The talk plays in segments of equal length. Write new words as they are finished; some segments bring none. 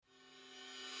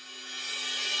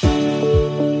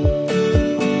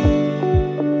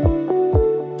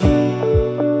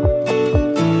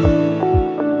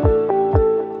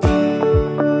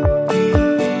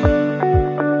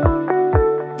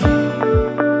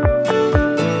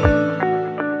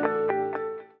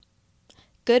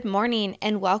Good morning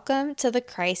and welcome to the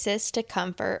Crisis to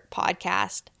Comfort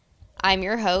podcast. I'm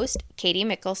your host, Katie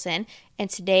Mickelson, and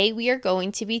today we are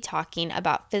going to be talking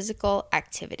about physical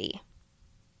activity.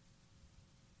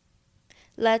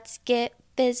 Let's get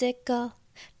physical,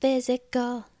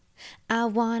 physical. I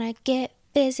wanna get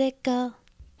physical.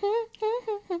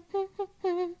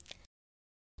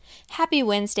 Happy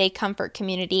Wednesday, Comfort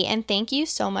Community, and thank you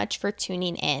so much for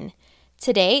tuning in.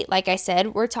 Today, like I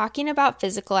said, we're talking about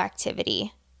physical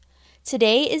activity.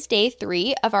 Today is day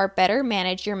 3 of our Better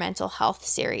Manage Your Mental Health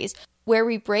series, where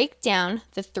we break down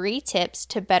the 3 tips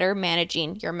to better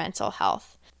managing your mental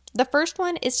health. The first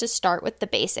one is to start with the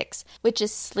basics, which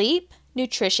is sleep,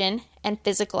 nutrition, and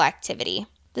physical activity.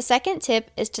 The second tip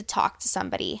is to talk to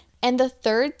somebody. And the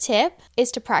third tip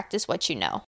is to practice what you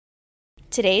know.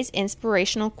 Today's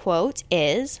inspirational quote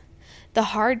is,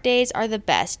 "The hard days are the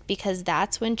best because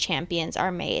that's when champions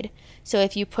are made. So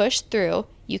if you push through,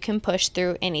 you can push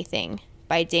through anything,"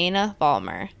 by Dana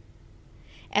Vollmer.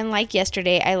 And like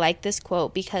yesterday, I like this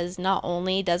quote because not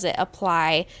only does it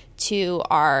apply to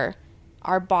our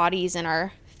bodies and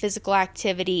our physical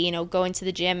activity, going to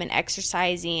the gym and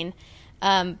exercising,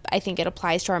 I think it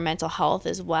applies to our mental health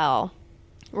as well.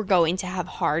 We're going to have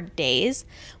hard days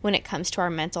when it comes to our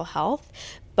mental health,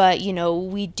 but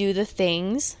we do the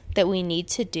things that we need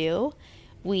to do.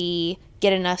 We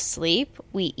get enough sleep,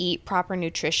 we eat proper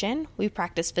nutrition, we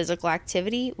practice physical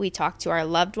activity, we talk to our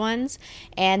loved ones,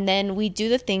 and then we do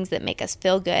the things that make us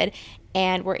feel good,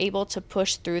 and we're able to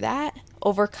push through that,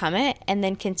 overcome it, and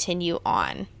then continue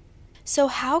on. So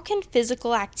how can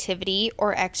physical activity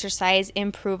or exercise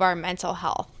improve our mental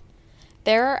health?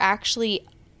 There are actually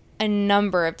a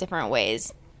number of different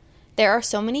ways. There are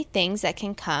so many things that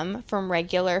can come from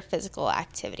regular physical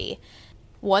activity.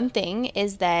 One thing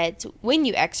is that when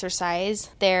you exercise,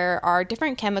 there are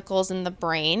different chemicals in the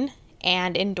brain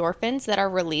and endorphins that are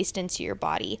released into your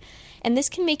body. And this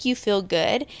can make you feel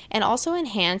good and also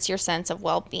enhance your sense of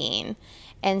well-being.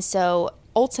 And so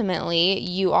ultimately,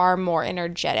 you are more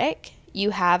energetic.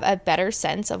 You have a better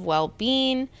sense of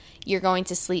well-being. You're going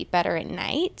to sleep better at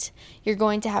night. You're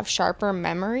going to have sharper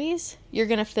memories. You're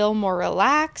going to feel more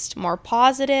relaxed, more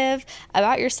positive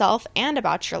about yourself and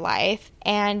about your life.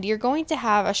 And you're going to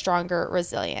have a stronger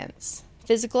resilience.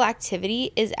 Physical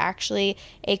activity is actually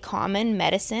a common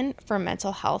medicine for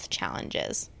mental health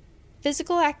challenges.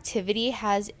 Physical activity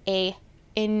has an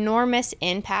enormous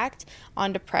impact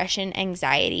on depression,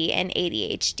 anxiety, and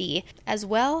ADHD, as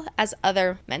well as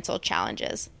other mental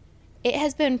challenges. It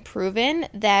has been proven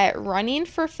that running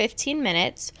for 15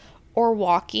 minutes or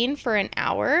walking for an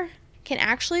hour can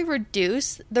actually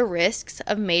reduce the risks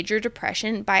of major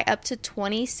depression by up to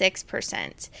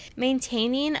 26%.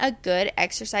 Maintaining a good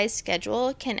exercise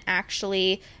schedule can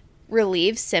actually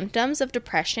relieve symptoms of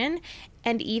depression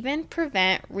and even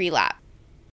prevent relapse.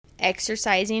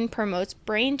 Exercising promotes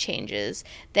brain changes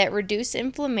that reduce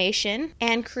inflammation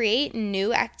and create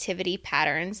new activity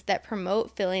patterns that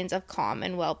promote feelings of calm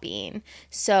and well-being.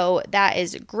 So that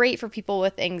is great for people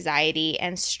with anxiety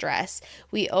and stress.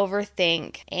 We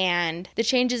overthink, and the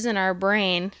changes in our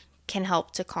brain can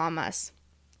help to calm us.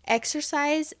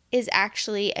 Exercise is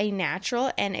actually a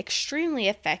natural and extremely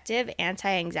effective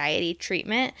anti-anxiety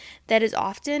treatment that is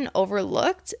often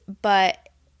overlooked but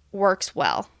works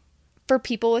well. For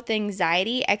people with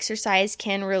anxiety, exercise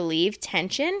can relieve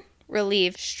tension,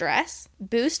 relieve stress,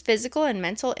 boost physical and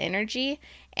mental energy,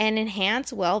 and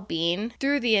enhance well-being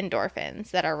through the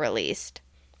endorphins that are released.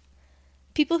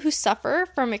 People who suffer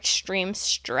from extreme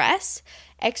stress,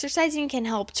 exercising can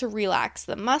help to relax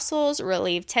the muscles,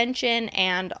 relieve tension,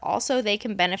 and also they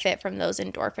can benefit from those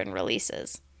endorphin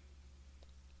releases.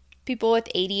 People with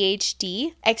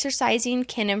ADHD, exercising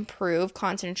can improve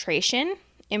concentration,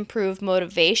 improve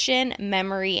motivation,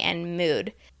 memory, and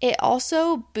mood. It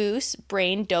also boosts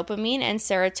brain dopamine and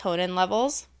serotonin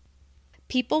levels.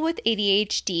 People with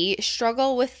ADHD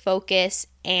struggle with focus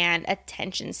and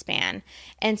attention span.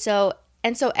 And so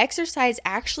exercise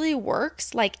actually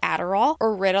works like Adderall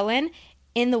or Ritalin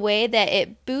in the way that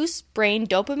it boosts brain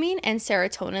dopamine and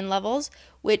serotonin levels,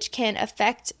 which can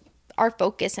affect our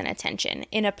focus and attention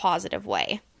in a positive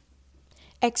way.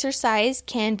 Exercise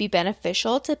can be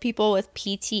beneficial to people with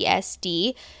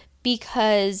PTSD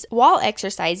because while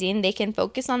exercising, they can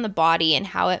focus on the body and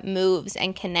how it moves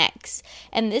and connects.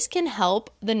 And this can help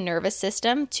the nervous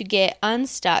system to get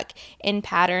unstuck in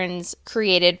patterns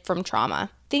created from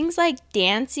trauma. Things like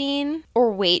dancing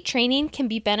or weight training can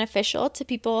be beneficial to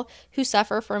people who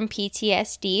suffer from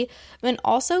PTSD, but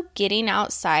also getting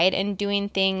outside and doing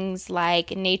things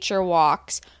like nature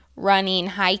walks, running,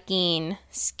 hiking,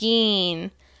 skiing,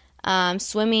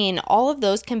 swimming, all of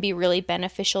those can be really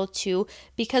beneficial too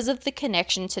because of the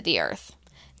connection to the earth.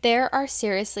 There are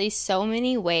seriously so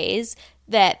many ways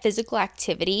that physical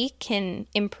activity can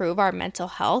improve our mental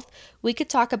health. We could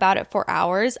talk about it for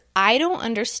hours. I don't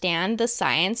understand the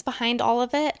science behind all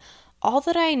of it. All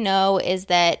that I know is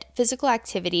that physical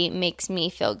activity makes me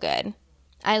feel good.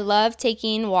 I love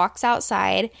taking walks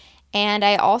outside, and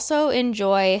I also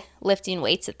enjoy lifting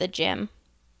weights at the gym.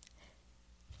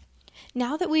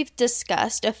 Now that we've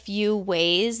discussed a few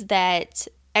ways that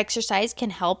exercise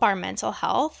can help our mental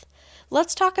health,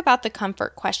 let's talk about the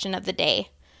comfort question of the day.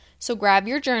 So grab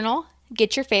your journal,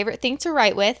 get your favorite thing to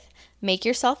write with, make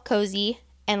yourself cozy,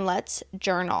 and let's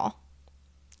journal.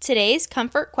 Today's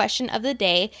comfort question of the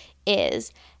day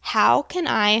is, how can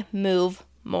I move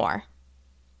more?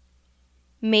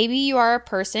 Maybe you are a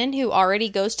person who already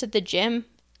goes to the gym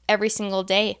every single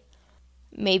day.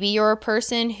 Maybe you're a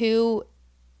person who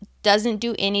doesn't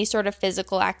do any sort of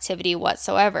physical activity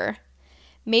whatsoever.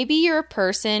 Maybe you're a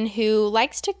person who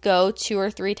likes to go 2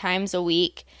 or 3 times a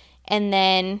week and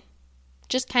then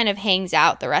just kind of hangs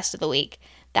out the rest of the week.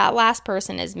 That last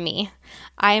person is me.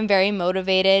 I am very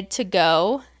motivated to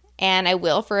go, and I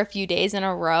will for a few days in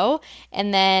a row,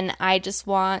 and then I just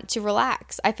want to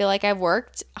relax. I feel like I've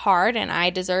worked hard and I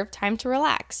deserve time to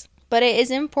relax. But it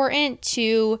is important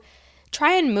to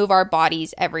try and move our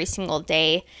bodies every single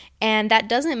day, and that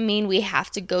doesn't mean we have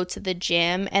to go to the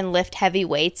gym and lift heavy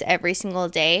weights every single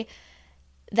day.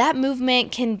 That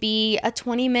movement can be a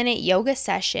 20-minute yoga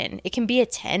session. It can be a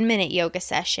 10-minute yoga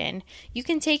session. You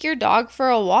can take your dog for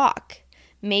a walk.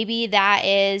 Maybe that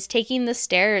is taking the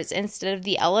stairs instead of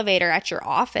the elevator at your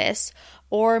office,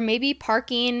 or maybe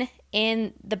parking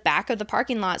in the back of the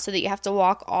parking lot so that you have to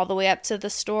walk all the way up to the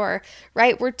store,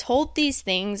 right? We're told these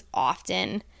things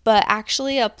often, but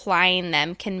actually applying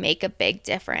them can make a big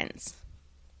difference.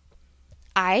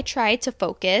 I try to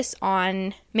focus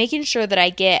on making sure that I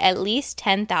get at least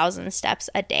 10,000 steps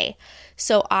a day.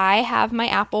 So I have my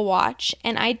Apple Watch,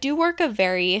 and I do work a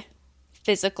very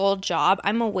physical job.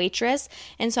 I'm a waitress,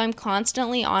 and so I'm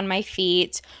constantly on my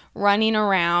feet, running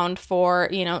around for,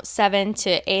 7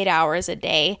 to 8 hours a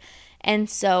day. And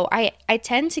so I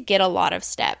tend to get a lot of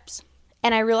steps.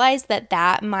 And I realize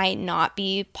that might not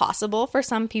be possible for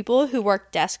some people who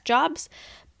work desk jobs.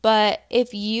 But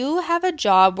if you have a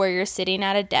job where you're sitting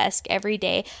at a desk every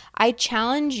day, I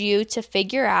challenge you to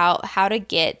figure out how to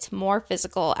get more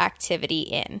physical activity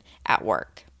in at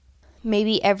work.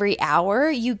 Maybe every hour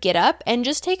you get up and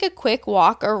just take a quick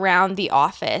walk around the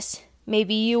office.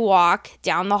 Maybe you walk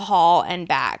down the hall and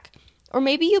back. Or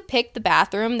maybe you pick the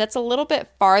bathroom that's a little bit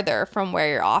farther from where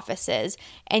your office is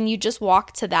and you just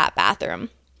walk to that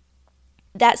bathroom.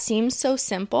 That seems so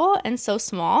simple and so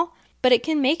small, but it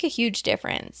can make a huge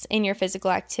difference in your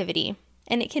physical activity,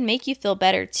 and it can make you feel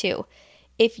better too.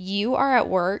 If you are at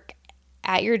work,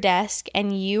 at your desk,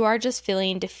 and you are just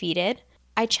feeling defeated,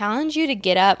 I challenge you to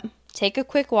get up, take a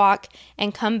quick walk,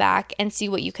 and come back and see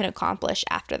what you can accomplish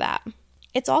after that.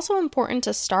 It's also important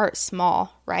to start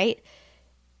small, right?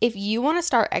 If you want to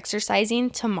start exercising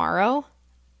tomorrow,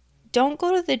 don't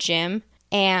go to the gym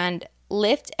and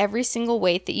lift every single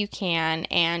weight that you can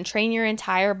and train your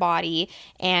entire body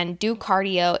and do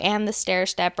cardio and the stair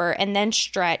stepper and then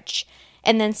stretch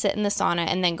and then sit in the sauna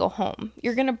and then go home.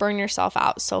 You're going to burn yourself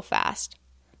out so fast.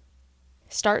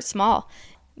 Start small.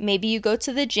 Maybe you go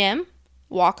to the gym,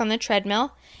 walk on the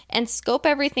treadmill, and scope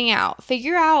everything out.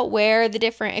 Figure out where the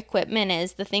different equipment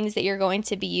is, the things that you're going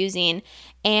to be using,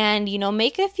 and,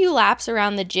 make a few laps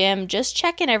around the gym, just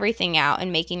checking everything out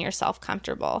and making yourself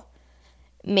comfortable.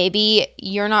 Maybe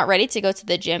you're not ready to go to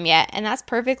the gym yet, and that's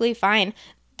perfectly fine.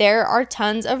 There are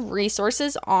tons of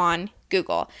resources on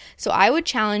Google. So I would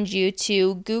challenge you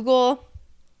to Google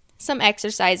some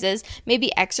exercises,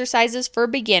 maybe exercises for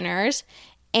beginners,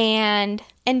 and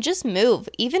just move.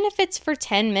 Even if it's for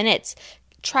 10 minutes,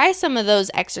 try some of those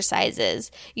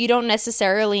exercises. You don't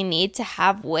necessarily need to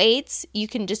have weights. You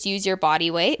can just use your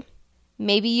body weight.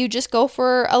 Maybe you just go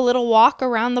for a little walk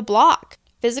around the block.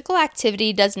 Physical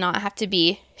activity does not have to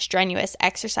be strenuous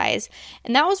exercise.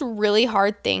 And that was a really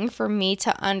hard thing for me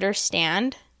to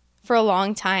understand for a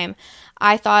long time.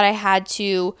 I thought I had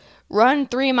to run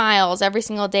 3 miles every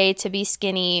single day to be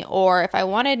skinny, or if I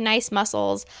wanted nice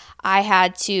muscles, I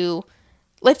had to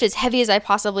lift as heavy as I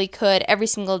possibly could every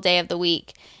single day of the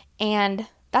week. And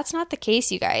that's not the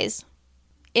case, you guys.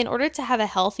 In order to have a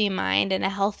healthy mind and a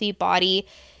healthy body,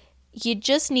 you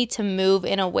just need to move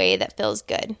in a way that feels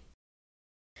good.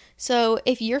 So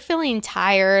if you're feeling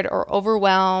tired or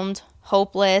overwhelmed,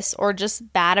 hopeless, or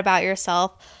just bad about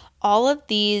yourself, all of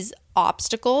these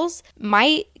obstacles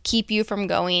might keep you from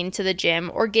going to the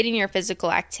gym or getting your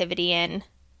physical activity in.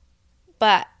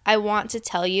 But I want to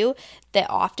tell you that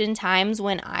oftentimes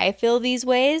when I feel these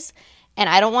ways and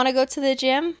I don't want to go to the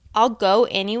gym, I'll go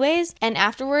anyways. And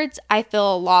afterwards, I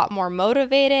feel a lot more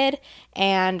motivated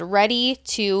and ready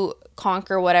to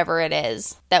conquer whatever it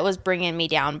is that was bringing me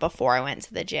down before I went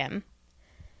to the gym.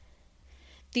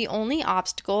 The only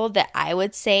obstacle that I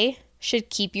would say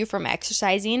should keep you from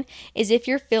exercising is if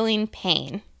you're feeling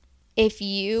pain. If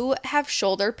you have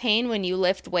shoulder pain when you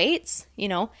lift weights,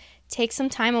 take some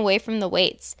time away from the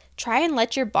weights. Try and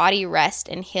let your body rest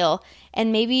and heal,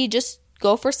 and maybe just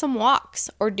go for some walks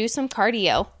or do some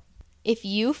cardio. If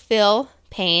you feel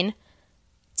pain,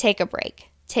 take a break.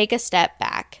 Take a step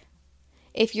back.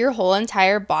 If your whole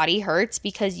entire body hurts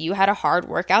because you had a hard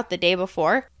workout the day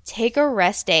before, take a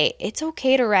rest day. It's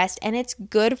okay to rest, and it's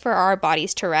good for our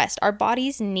bodies to rest. Our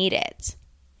bodies need it.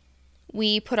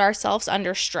 We put ourselves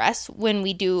under stress when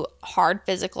we do hard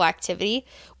physical activity.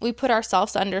 We put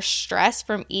ourselves under stress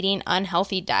from eating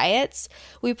unhealthy diets.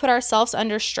 We put ourselves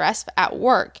under stress at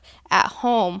work, at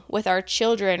home, with our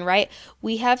children, right?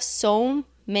 We have so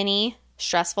many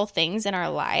stressful things in our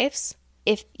lives.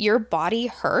 If your body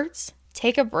hurts,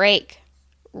 take a break.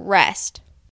 Rest.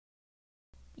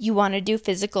 You want to do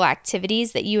physical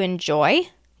activities that you enjoy.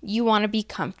 You want to be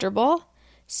comfortable.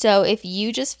 So if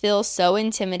you just feel so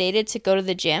intimidated to go to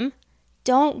the gym,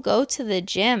 don't go to the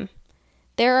gym.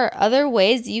 There are other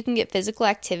ways that you can get physical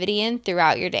activity in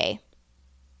throughout your day.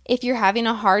 If you're having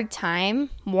a hard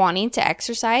time wanting to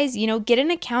exercise, get an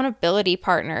accountability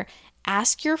partner.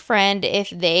 Ask your friend if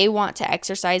they want to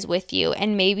exercise with you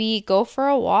and maybe go for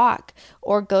a walk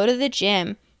or go to the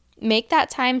gym. Make that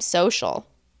time social.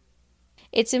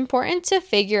 It's important to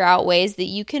figure out ways that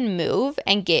you can move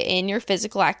and get in your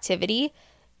physical activity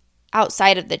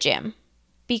outside of the gym.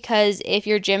 Because if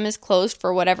your gym is closed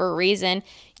for whatever reason,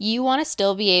 you want to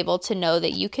still be able to know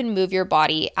that you can move your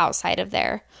body outside of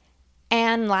there.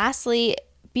 And lastly,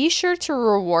 be sure to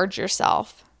reward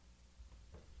yourself.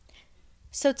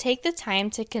 So take the time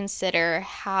to consider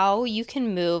how you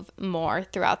can move more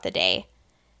throughout the day.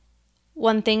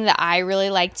 One thing that I really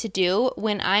like to do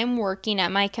when I'm working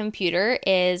at my computer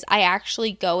is I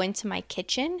actually go into my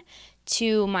kitchen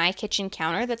to my kitchen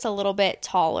counter that's a little bit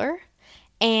taller,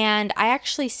 and I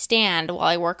actually stand while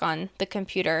I work on the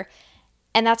computer,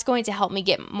 and that's going to help me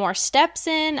get more steps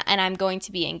in, and I'm going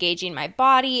to be engaging my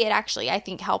body. It actually, I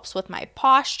think, helps with my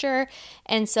posture.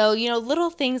 And so, little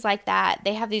things like that.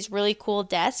 They have these really cool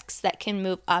desks that can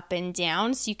move up and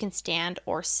down so you can stand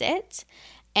or sit.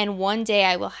 And one day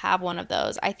I will have one of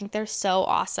those. I think they're so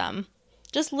awesome.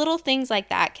 Just little things like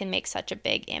that can make such a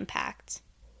big impact.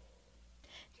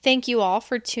 Thank you all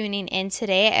for tuning in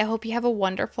today. I hope you have a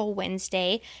wonderful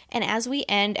Wednesday. And as we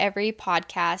end every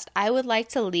podcast, I would like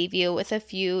to leave you with a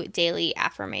few daily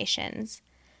affirmations.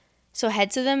 So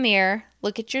head to the mirror,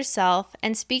 look at yourself,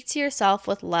 and speak to yourself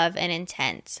with love and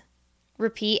intent.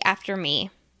 Repeat after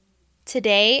me.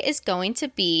 Today is going to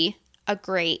be a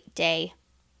great day.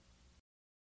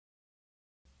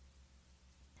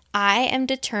 I am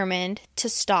determined to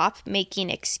stop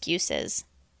making excuses.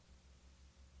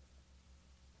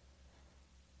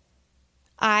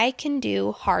 I can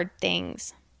do hard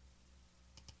things.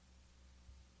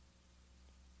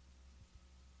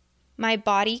 My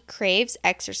body craves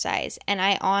exercise, and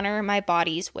I honor my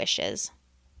body's wishes.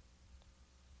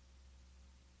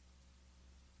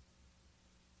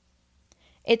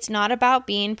 It's not about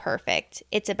being perfect.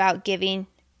 It's about giving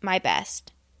my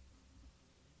best.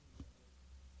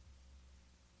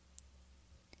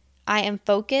 I am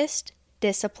focused,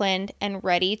 disciplined, and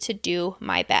ready to do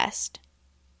my best.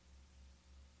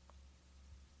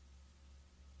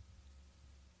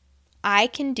 I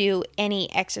can do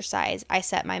any exercise I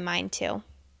set my mind to.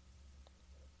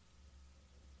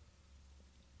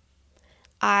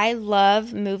 I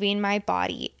love moving my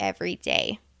body every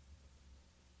day.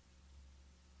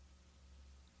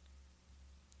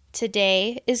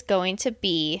 Today is going to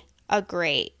be a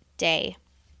great day.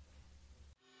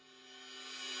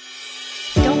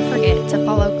 Don't forget to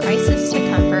follow Crisis to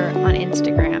Comfort on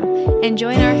Instagram and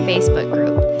join our Facebook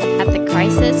group at the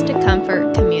Crisis to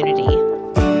Comfort community.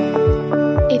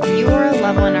 If you or a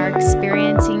loved one are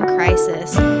experiencing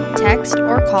crisis, text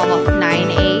or call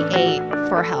 988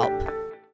 for help.